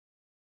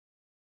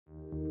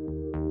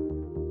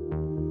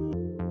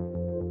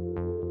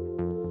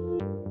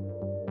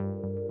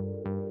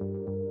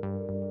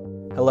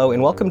Hello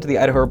and welcome to the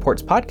Idaho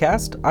Reports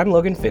podcast. I'm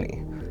Logan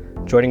Finney.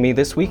 Joining me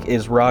this week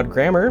is Rod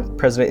Grammer,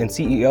 President and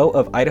CEO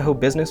of Idaho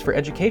Business for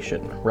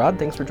Education. Rod,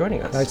 thanks for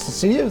joining us. Nice to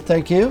see you.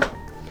 Thank you.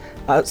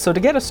 So to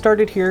get us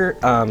started here,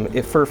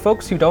 if for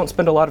folks who don't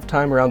spend a lot of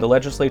time around the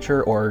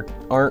legislature or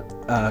aren't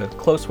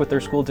close with their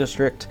school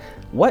district,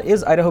 what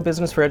is Idaho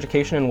Business for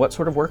Education and what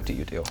sort of work do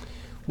you do?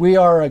 We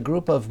are a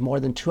group of more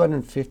than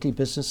 250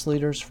 business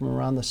leaders from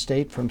around the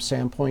state, from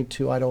Sandpoint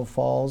to Idaho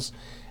Falls.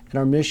 And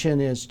our mission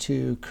is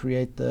to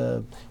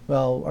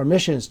our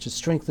mission is to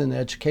strengthen the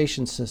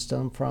education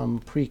system from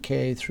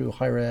pre-K through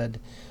higher ed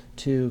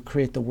to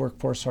create the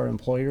workforce our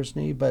employers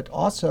need, but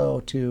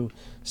also to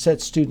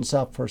set students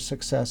up for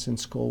success in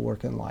school,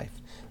 work, and life.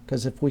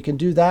 Because if we can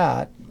do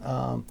that,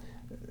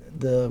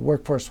 the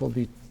workforce will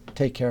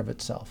take care of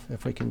itself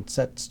if we can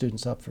set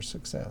students up for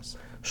success.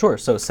 Sure,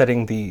 so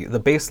setting the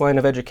baseline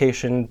of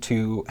education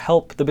to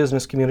help the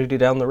business community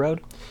down the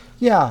road?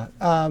 Yeah,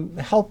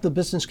 help the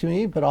business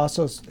community, but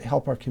also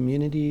help our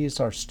communities,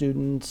 our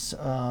students,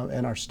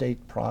 and our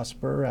state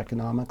prosper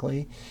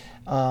economically.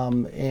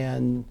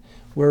 And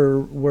we're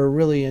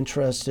really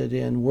interested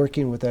in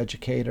working with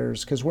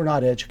educators because we're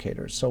not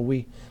educators, so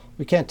we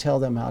can't tell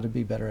them how to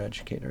be better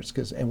educators,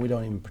 and we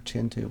don't even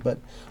pretend to. But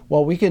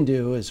what we can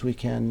do is we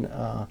can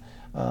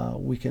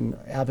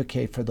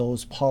advocate for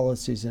those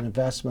policies and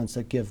investments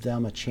that give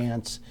them a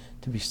chance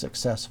to be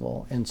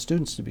successful and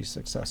students to be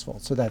successful.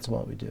 So that's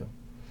what we do.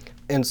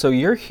 And so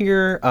you're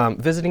here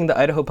visiting the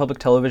Idaho Public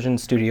Television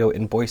studio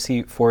in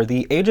Boise for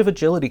the Age of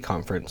Agility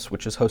Conference,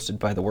 which is hosted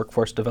by the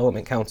Workforce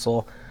Development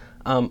Council.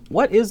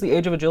 What is the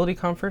Age of Agility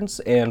Conference,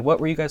 and what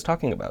were you guys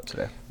talking about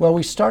today? Well,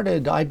 we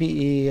started,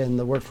 IBE and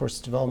the Workforce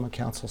Development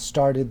Council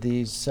started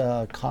these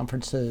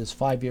conferences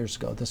 5 years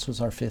ago. This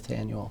was our 5th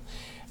annual.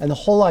 And the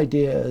whole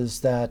idea is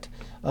that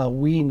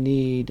we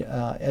need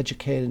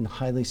educated and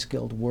highly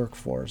skilled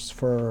workforce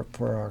for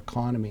our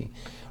economy.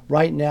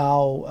 Right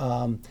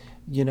now,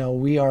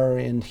 we are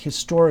in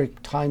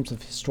times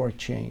of historic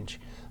change.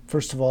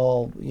 First of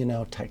all,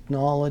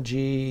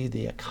 technology,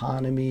 the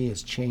economy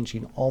is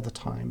changing all the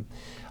time.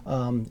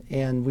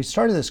 And we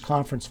started this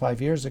conference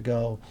 5 years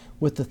ago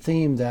with the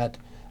theme that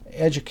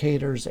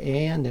educators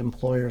and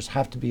employers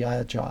have to be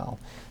agile.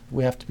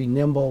 We have to be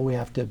nimble. We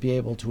have to be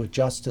able to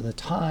adjust to the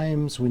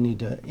times. We need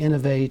to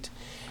innovate.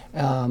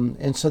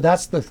 And so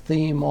that's the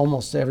theme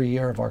almost every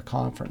year of our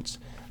conference.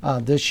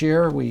 This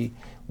year,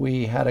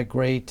 we had a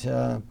great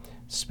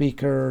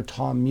speaker,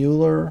 Tom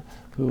Mueller,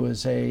 who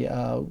is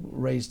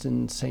raised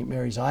in St.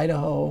 Mary's,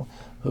 Idaho,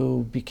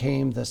 who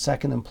became the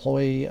second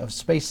employee of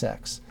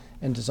SpaceX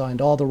and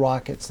designed all the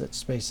rockets that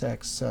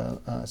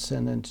SpaceX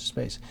sent into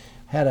space.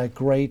 Had a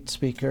great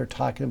speaker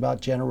talking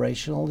about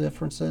generational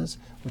differences,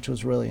 which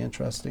was really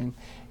interesting.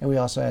 And we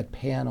also had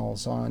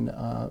panels on,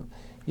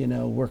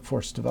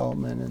 workforce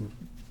development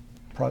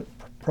and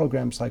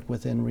programs like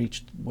Within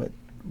Reach,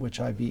 which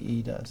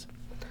IBE does.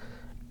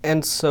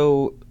 And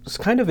so it's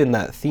kind of in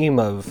that theme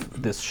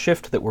of this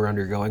shift that we're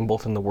undergoing,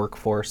 both in the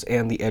workforce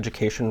and the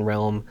education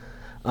realm.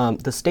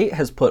 The state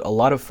has put a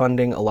lot of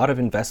funding, a lot of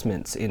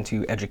investments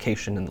into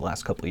education in the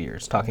last couple of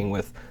years. Talking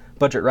with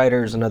budget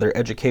writers and other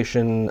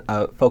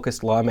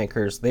education-focused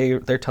lawmakers,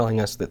 they're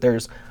telling us that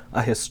there's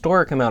a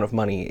historic amount of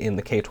money in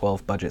the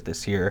K-12 budget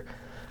this year.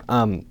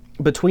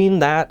 Between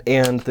that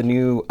and the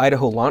new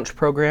Idaho Launch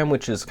Program,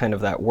 which is kind of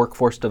that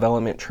workforce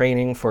development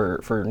training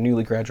for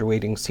newly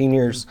graduating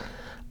seniors,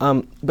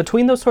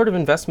 between those sort of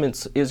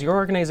investments, is your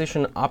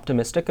organization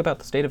optimistic about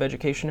the state of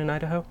education in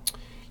Idaho?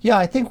 Yeah,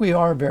 I think we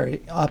are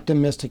very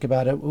optimistic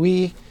about it.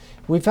 We've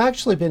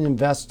actually been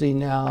investing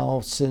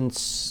now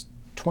since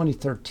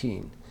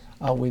 2013.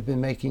 We've been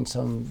making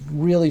some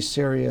really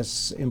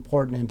serious,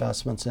 important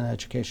investments in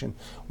education.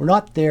 Are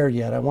not there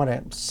yet. I want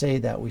to say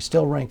that we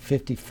still rank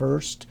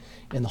 51st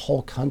in the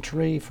whole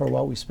country for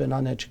what we spend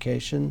on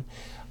education.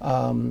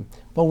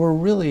 But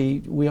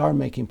we are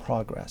making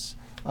progress.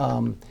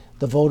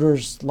 The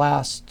voters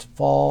last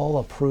fall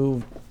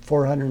approved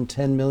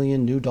 $410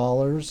 million new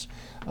dollars.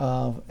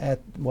 The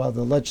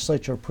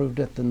legislature approved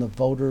it, then the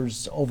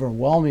voters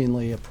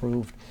overwhelmingly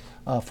approved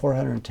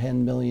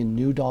 $410 million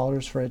new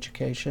dollars for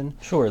education.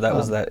 Sure, that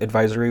was that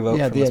advisory vote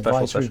from the special session. Yeah, the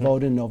advisory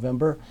vote in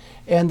November.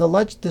 And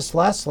this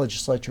last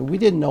legislature, we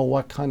didn't know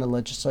what kind of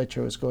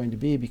legislature it was going to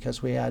be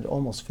because we had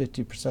almost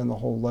 50% of the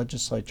whole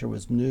legislature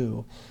was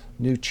new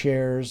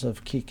chairs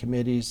of key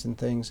committees and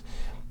things.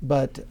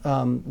 But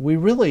we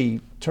really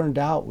turned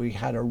out we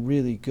had a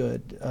really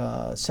good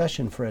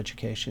session for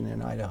education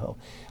in Idaho.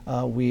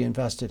 We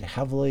invested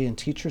heavily in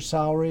teacher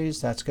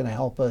salaries. That's going to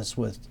help us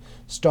with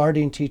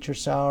starting teacher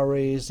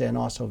salaries and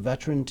also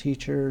veteran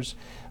teachers.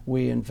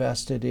 We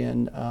invested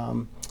in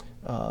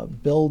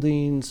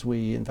buildings.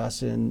 We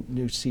invested in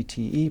new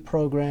CTE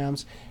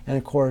programs. And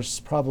of course,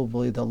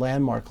 probably the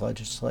landmark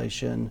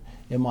legislation,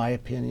 in my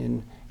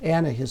opinion,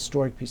 and a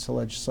historic piece of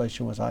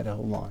legislation was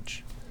Idaho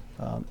Launch.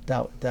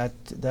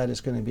 That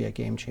is going to be a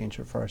game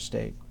changer for our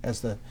state,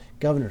 as the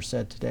governor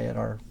said today at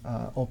our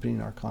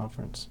opening our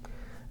conference.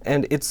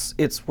 And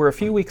we're a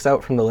few weeks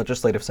out from the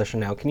legislative session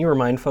now. Can you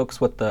remind folks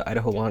what the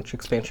Idaho Launch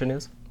expansion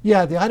is?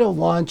 Yeah, the Idaho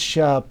Launch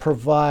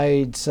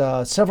provides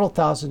several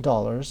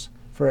 $1,000s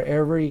for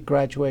every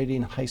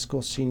graduating high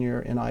school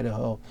senior in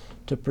Idaho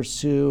to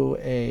pursue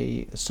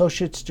a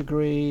associate's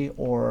degree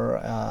or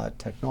a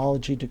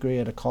technology degree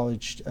at a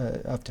college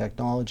of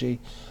technology,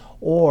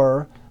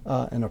 or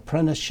an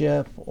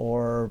apprenticeship,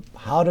 or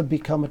how to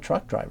become a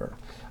truck driver.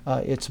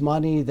 It's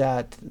money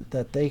that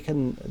they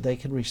can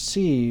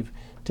receive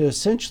to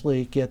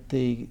essentially get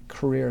the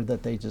career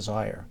that they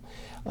desire.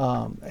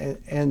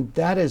 And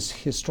that is a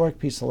historic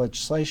piece of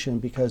legislation,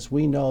 because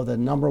we know the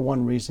number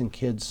one reason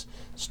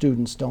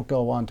students don't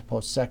go on to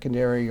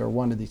post-secondary or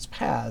one of these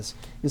paths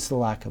is the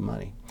lack of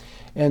money.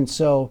 And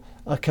so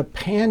a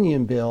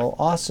companion bill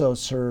also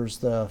serves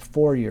the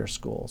four-year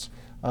schools,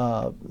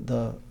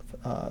 the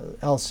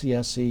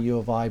LCSC, U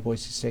of I,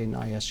 Boise State, and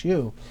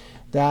ISU.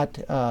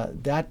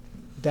 That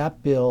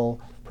bill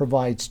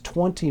provides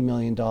 $20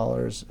 million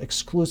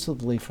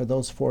exclusively for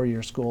those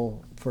four-year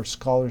school for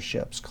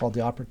scholarships called the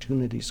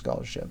Opportunity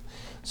Scholarship.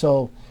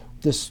 So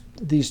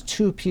these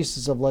two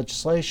pieces of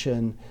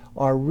legislation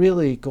are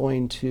really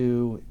going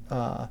to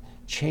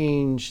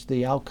change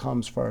the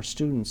outcomes for our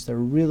students. They're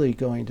really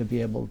going to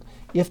be able,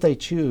 if they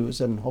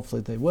choose, and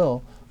hopefully they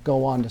will,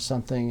 go on to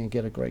something and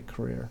get a great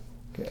career.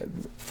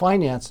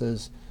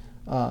 Finances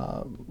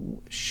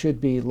should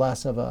be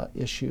less of an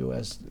issue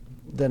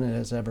than it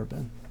has ever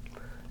been.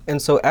 And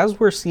so as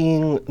we're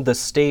seeing the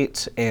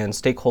state and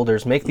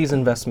stakeholders make these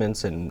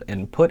investments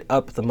and put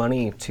up the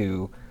money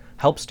to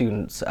help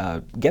students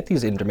get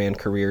these in-demand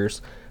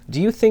careers,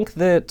 do you think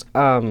that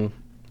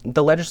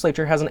the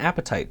legislature has an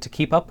appetite to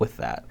keep up with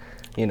that?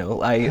 You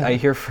know, I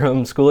hear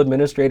from school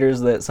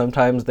administrators that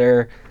sometimes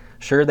they're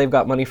sure they've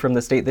got money from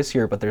the state this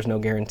year, but there's no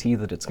guarantee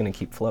that it's going to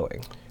keep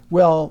flowing.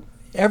 Well,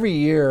 every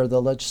year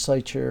the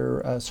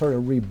legislature sort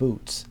of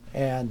reboots,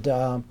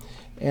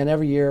 and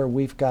every year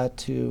we've got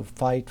to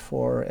fight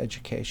for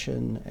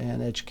education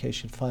and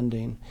education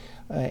funding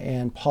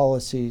and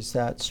policies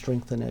that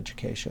strengthen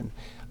education.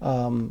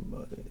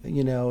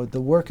 You know,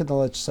 the work in the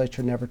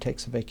legislature never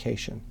takes a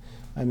vacation.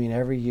 I mean,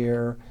 every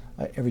year,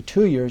 every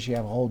 2 years you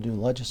have a whole new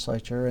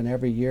legislature, and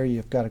every year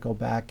you've got to go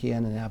back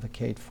in and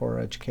advocate for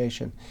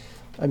education.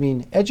 I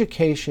mean,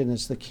 education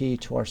is the key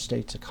to our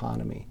state's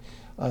economy,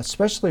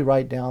 especially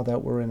right now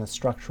that we're in a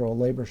structural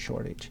labor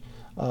shortage.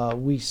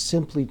 We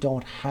simply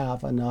don't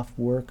have enough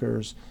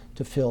workers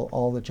to fill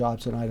all the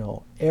jobs in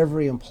Idaho.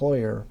 Every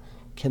employer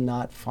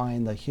cannot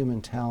find the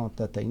human talent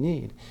that they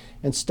need.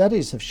 And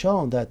studies have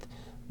shown that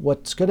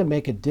what's going to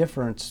make a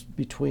difference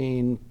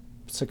between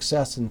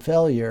success and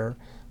failure,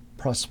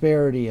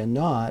 prosperity and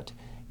not,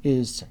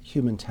 is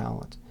human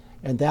talent.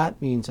 And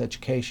that means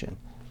education.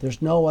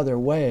 There's no other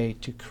way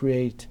to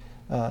create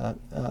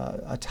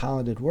a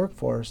talented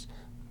workforce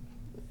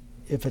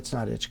if it's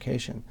not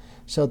education.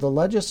 So the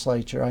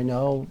legislature, I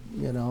know,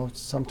 you know,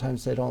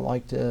 sometimes they don't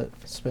like to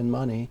spend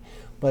money,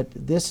 but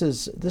this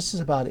is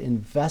about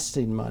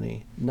investing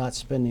money, not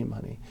spending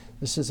money.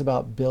 This is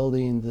about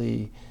building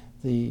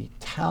the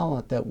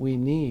talent that we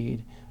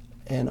need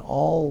and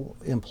all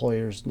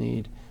employers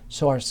need,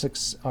 so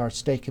our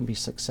state can be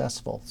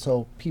successful,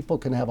 so people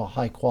can have a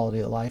high quality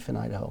of life in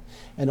Idaho.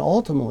 And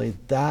ultimately,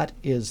 that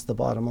is the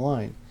bottom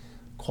line,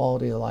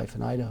 quality of life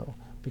in Idaho.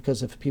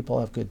 Because if people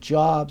have good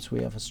jobs,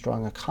 we have a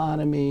strong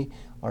economy,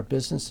 our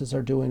businesses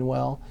are doing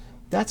well,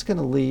 that's going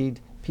to lead,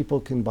 people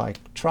can buy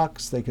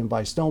trucks, they can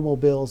buy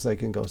snowmobiles, they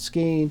can go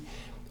skiing.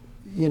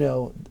 You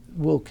know,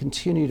 we'll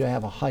continue to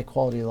have a high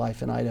quality of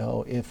life in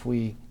Idaho if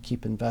we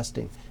keep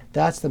investing.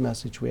 That's the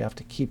message we have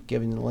to keep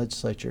giving the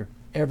legislature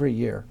every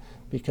year,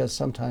 because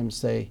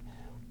sometimes they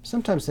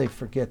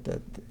forget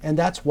that, and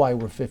that's why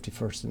we're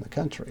 51st in the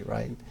country,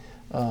 right?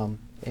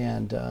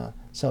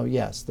 So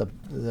yes,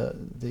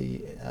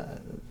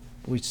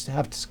 we just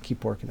have to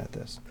keep working at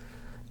this.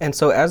 And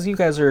so as you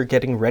guys are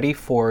getting ready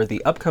for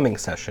the upcoming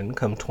session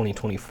come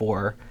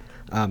 2024,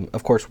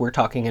 of course we're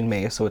talking in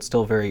May, so it's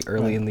still very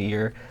early in the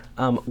year.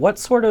 What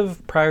sort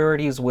of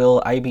priorities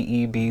will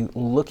IBE be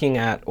looking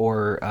at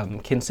or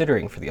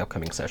considering for the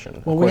upcoming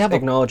session? Well, of course,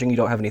 acknowledging you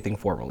don't have anything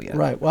formal yet.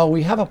 Right. Well,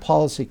 we have a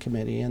policy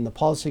committee, and the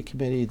policy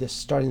committee,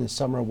 starting this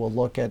summer, will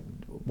look at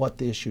what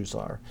the issues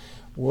are.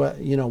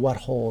 What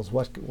holes,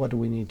 what do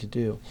we need to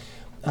do?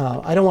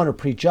 I don't want to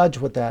prejudge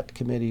what that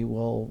committee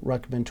will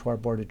recommend to our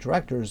board of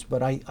directors,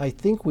 but I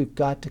think we've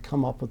got to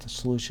come up with a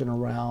solution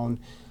around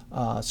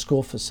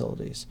school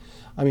facilities.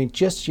 I mean,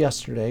 just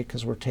yesterday,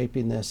 because we're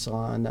taping this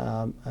on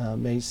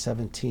May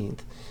 17th,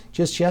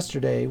 just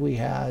yesterday we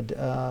had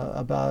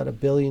about $1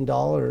 billion,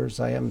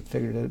 I haven't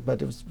figured it,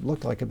 but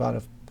looked like about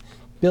 $1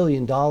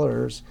 billion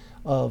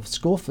of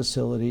school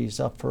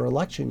facilities up for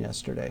election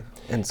yesterday.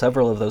 And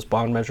several of those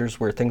bond measures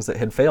were things that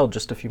had failed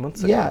just a few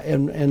months ago. Yeah,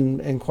 and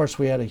of course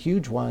we had a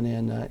huge one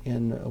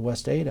in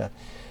West Ada.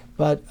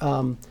 But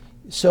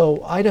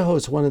so Idaho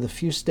is one of the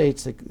few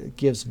states that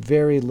gives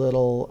very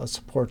little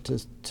support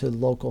to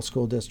local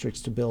school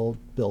districts to build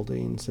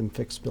buildings and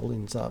fix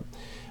buildings up.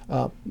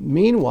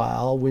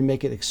 Meanwhile, we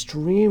make it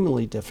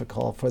extremely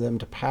difficult for them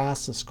to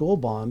pass the school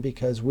bond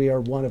because we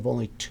are one of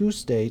only 2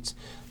 states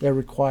that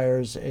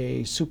requires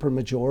a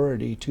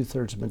supermajority,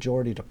 2/3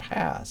 majority to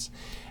pass.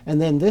 And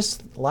then this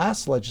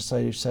last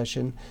legislative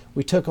session,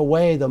 we took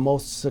away the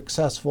most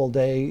successful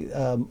day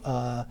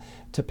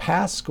to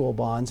pass school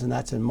bonds, and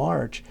that's in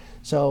March.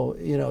 So,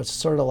 it's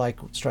sort of like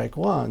strike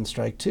 1,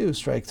 strike 2,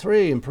 strike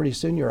 3, and pretty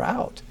soon you're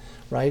out,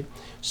 right?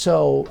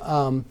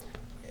 So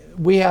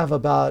we have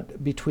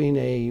about between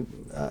a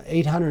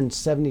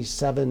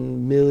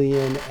 $877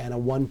 million and a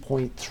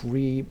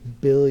 $1.3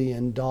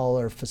 billion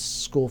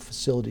school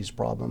facilities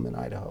problem in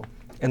Idaho.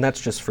 And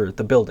that's just for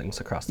the buildings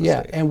across the state.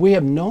 Yeah, and we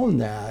have known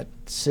that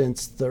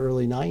since the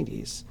early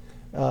 90s.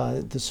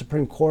 The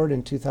Supreme Court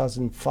in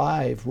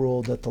 2005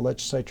 ruled that the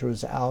legislature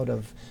was out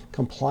of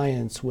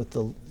compliance with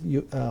the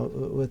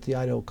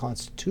Idaho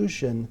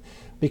Constitution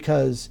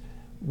because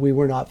we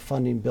were not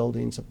funding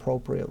buildings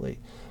appropriately.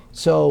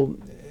 So,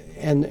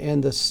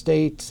 and the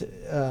state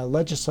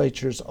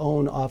legislature's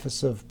own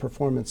Office of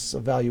Performance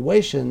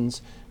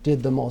Evaluations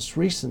did the most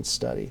recent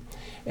study.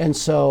 And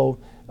so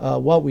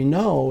what we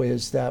know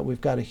is that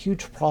we've got a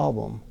huge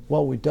problem.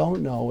 What we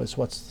don't know is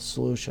what's the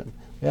solution.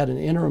 We had an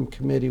interim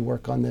committee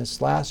work on this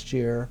last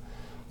year,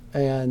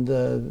 and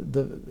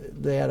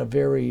they had a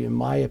very, in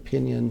my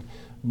opinion,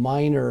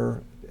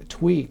 minor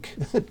tweak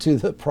to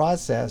the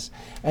process,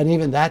 and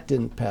even that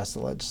didn't pass the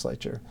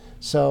legislature.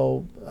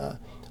 So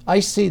I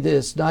see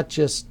this not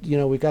just,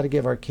 we've got to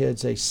give our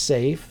kids a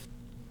safe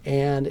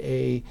and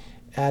a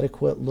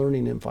adequate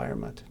learning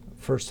environment,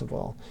 first of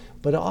all,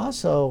 but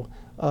also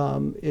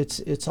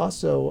it's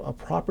also a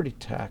property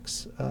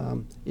tax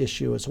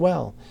issue as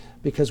well,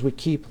 because we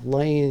keep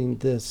laying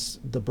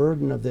the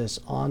burden of this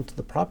onto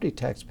the property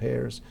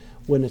taxpayers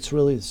when it's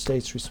really the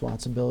state's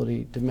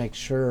responsibility to make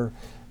sure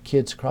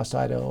kids across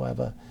Idaho have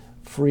a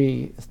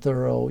free,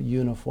 thorough,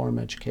 uniform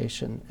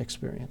education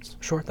experience.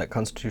 Sure, that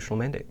constitutional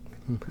mandate.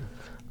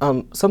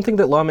 Mm-hmm. Something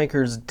that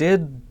lawmakers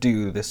did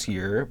do this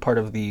year, part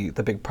of the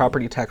big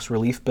property tax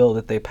relief bill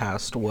that they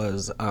passed,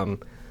 was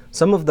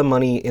some of the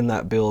money in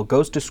that bill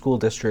goes to school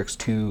districts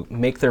to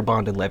make their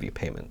bond and levy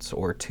payments,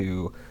 or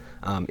to,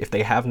 if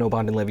they have no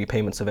bond and levy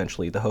payments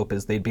eventually, the hope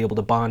is they'd be able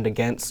to bond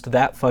against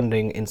that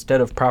funding instead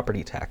of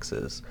property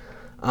taxes.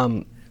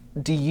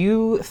 Do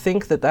you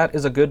think that that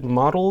is a good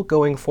model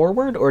going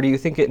forward, or do you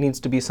think it needs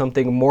to be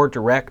something more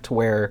direct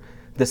where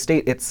the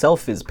state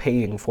itself is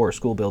paying for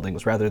school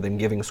buildings rather than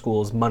giving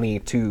schools money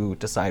to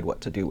decide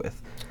what to do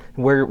with?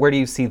 Where do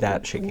you see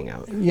that shaking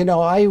out?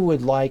 I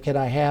would like, and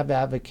I have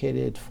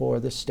advocated for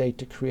the state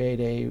to create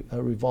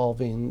a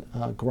revolving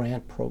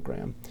grant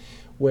program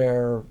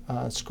where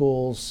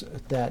schools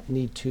that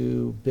need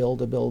to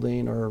build a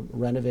building or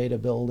renovate a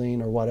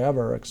building or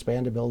whatever,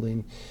 expand a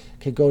building,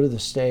 could go to the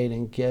state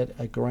and get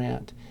a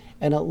grant.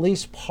 And at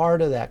least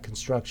part of that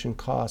construction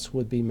cost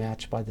would be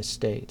matched by the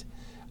state.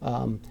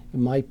 It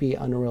might be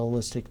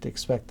unrealistic to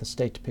expect the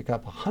state to pick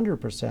up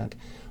 100%,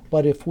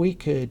 but if we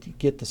could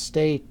get the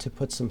state to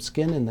put some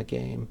skin in the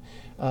game,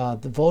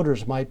 the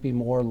voters might be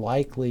more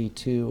likely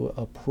to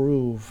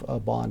approve a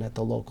bond at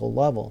the local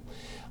level.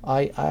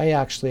 I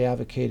actually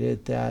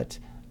advocated that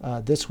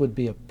this would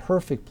be a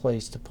perfect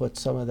place to put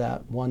some of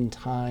that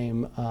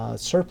one-time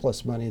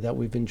surplus money that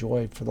we've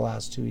enjoyed for the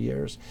last 2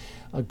 years.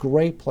 A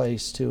great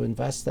place to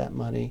invest that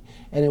money,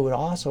 and it would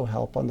also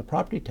help on the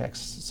property tax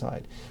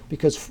side,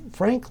 because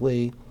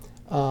frankly,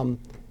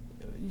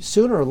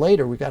 sooner or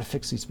later we got to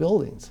fix these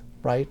buildings,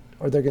 right?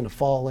 Or they're going to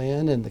fall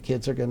in, and the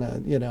kids are going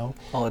to,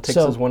 All it takes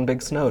is one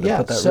big snow to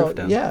put that roof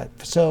down. Yeah,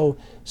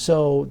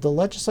 so the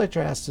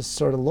legislature has to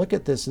sort of look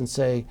at this and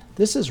say,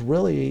 this is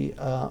really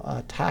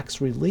a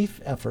tax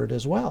relief effort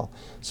as well.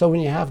 So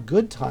when you have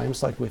good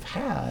times like we've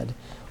had,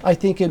 I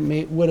think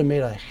it would have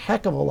made a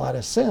heck of a lot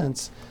of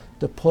sense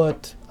to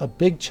put a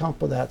big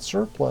chunk of that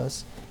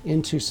surplus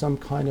into some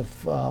kind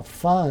of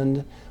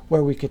fund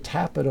where we could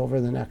tap it over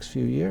the next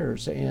few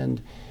years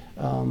and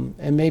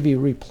maybe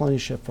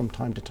replenish it from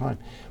time to time.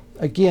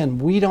 Again,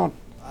 we don't,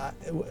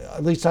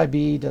 at least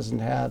IBE doesn't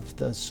have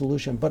the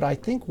solution, but I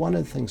think one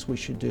of the things we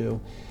should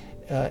do,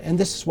 and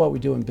this is what we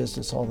do in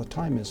business all the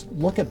time, is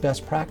look at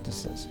best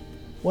practices.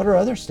 What are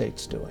other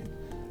states doing?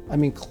 I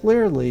mean,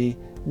 clearly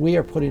we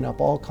are putting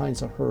up all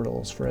kinds of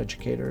hurdles for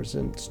educators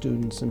and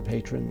students and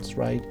patrons,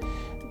 right?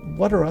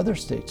 What are other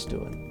states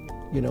doing?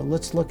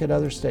 Let's look at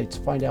other states,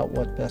 find out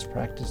what best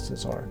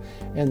practices are,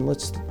 and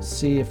let's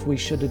see if we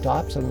should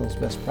adopt some of those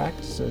best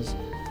practices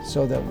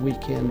so that we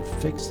can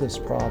fix this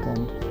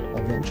problem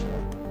eventually.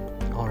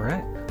 All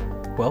right.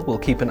 Well, we'll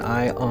keep an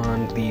eye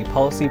on the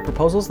policy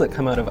proposals that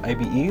come out of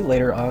IBE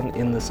later on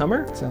in the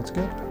summer. Sounds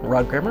good.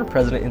 Rod Grammer,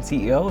 President and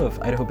CEO of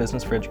Idaho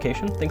Business for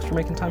Education, thanks for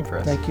making time for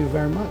us. Thank you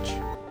very much.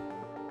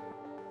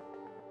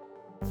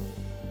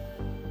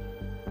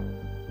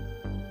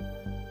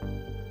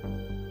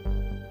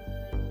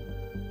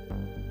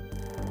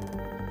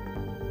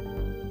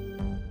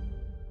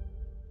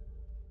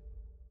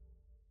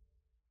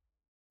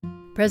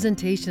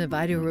 Presentation of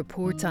Idaho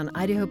Reports on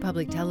Idaho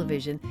Public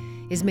Television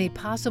is made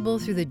possible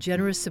through the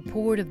generous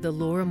support of the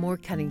Laura Moore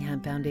Cunningham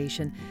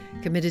Foundation,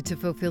 committed to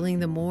fulfilling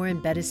the Moore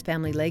and Bettis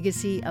family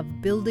legacy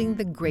of building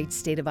the great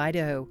state of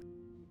Idaho,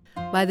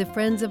 by the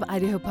Friends of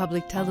Idaho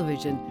Public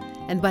Television,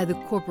 and by the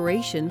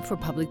Corporation for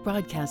Public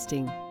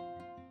Broadcasting.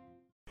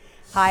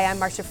 Hi, I'm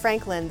Marcia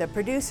Franklin, the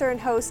producer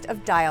and host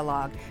of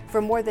Dialogue.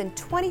 For more than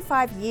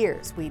 25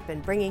 years, we've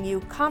been bringing you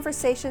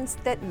conversations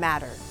that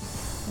matter.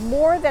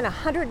 More than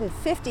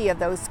 150 of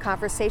those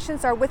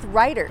conversations are with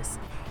writers,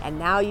 and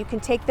now you can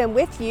take them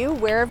with you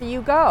wherever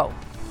you go,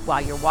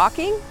 while you're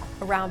walking,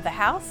 around the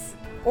house,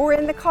 or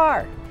in the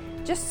car.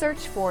 Just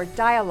search for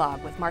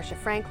Dialogue with Marcia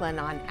Franklin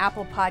on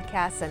Apple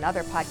Podcasts and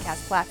other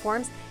podcast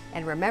platforms,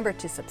 and remember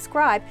to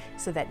subscribe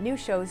so that new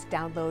shows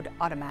download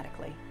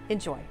automatically.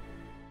 Enjoy.